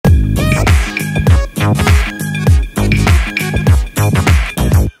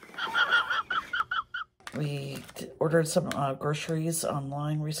ordered some groceries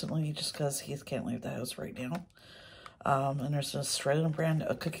online recently just because Heath can't leave the house right now. And there's an Australian brand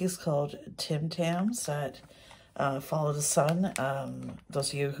of cookies called Tim Tams that follow the sun.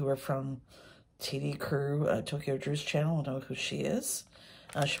 Those of you who are from TD Crew, Tokyo Drew's channel will know who she is.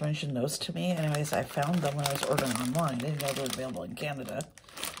 She mentioned those to me. Anyways, I found them when I was ordering online. I didn't know they were available in Canada.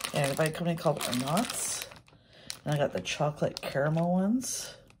 And by a company called Arnott. And I got the chocolate caramel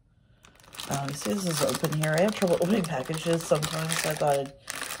ones. You see this is open here. I have trouble opening packages sometimes, so I thought I'd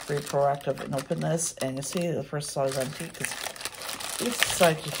be proactive and open this. And you see the first slot is empty because please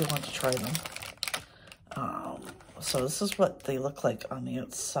decide if you want to try them. So this is what they look like on the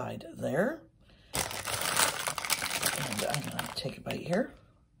outside there. And I'm going to take a bite here.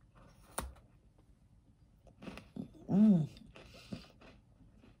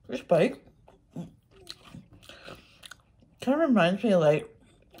 First bite. Kind of reminds me of like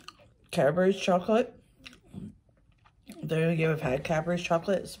Cadbury's chocolate. There you have had Cadbury's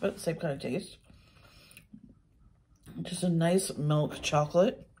chocolate. It's about the same kind of taste. Just a nice milk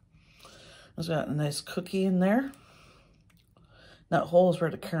chocolate. It's got a nice cookie in there. That hole is where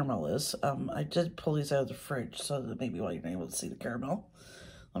the caramel is. I did pull these out of the fridge, so that maybe why you're not able to see the caramel.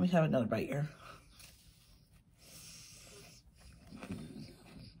 Let me have another bite here.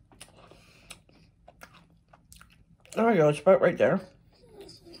 There we go, it's about right there.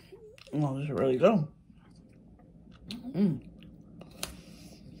 Oh, this is really good.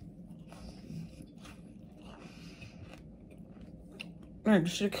 I can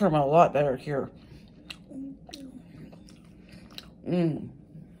see the caramel a lot better here.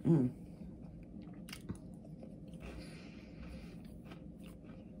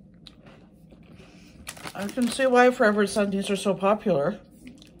 I can see why Forever Sundaes are so popular.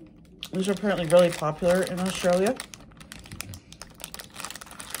 These are apparently really popular in Australia.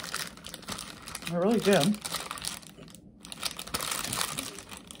 They're really good.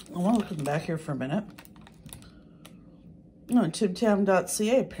 I want to look at them back here for a minute. No,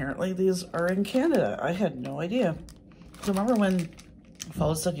 TubeTam.ca. Apparently these are in Canada. I had no idea. So remember when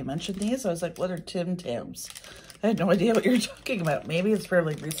Follow said you mentioned these? I was like, what are Tim Tams? I had no idea what you were talking about. Maybe it's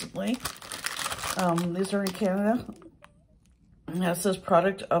fairly recently. These are in Canada. And that says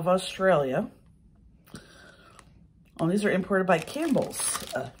product of Australia. Oh, these are imported by Campbell's.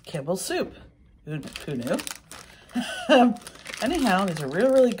 Campbell's soup. Who knew? Anyhow, these are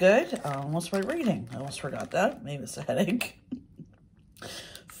really, really good. What's my rating? I almost forgot that. Maybe it's a headache.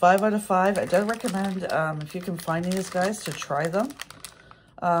 5 out of 5. I do recommend, if you can find these guys, to try them.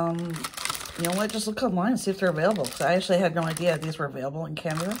 You know what? Just look online and see if they're available. Because I actually had no idea these were available in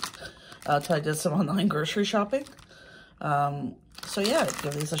Canada until I did some online grocery shopping. So yeah,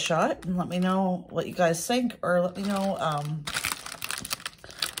 give these a shot and let me know what you guys think, or let me know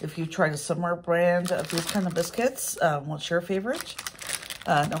if you've tried a similar brand of these kind of biscuits. What's your favorite?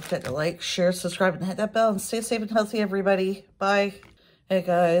 Don't forget to like, share, subscribe, and hit that bell. And stay safe and healthy, everybody. Bye. Hey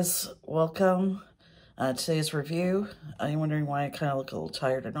guys, welcome. Today's review. I'm wondering why I kind of look a little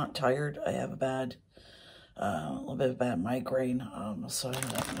tired. I'm not tired. I have a little bit of a bad migraine. So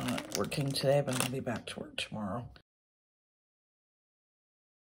I'm not working today, but I'm going to be back to work tomorrow.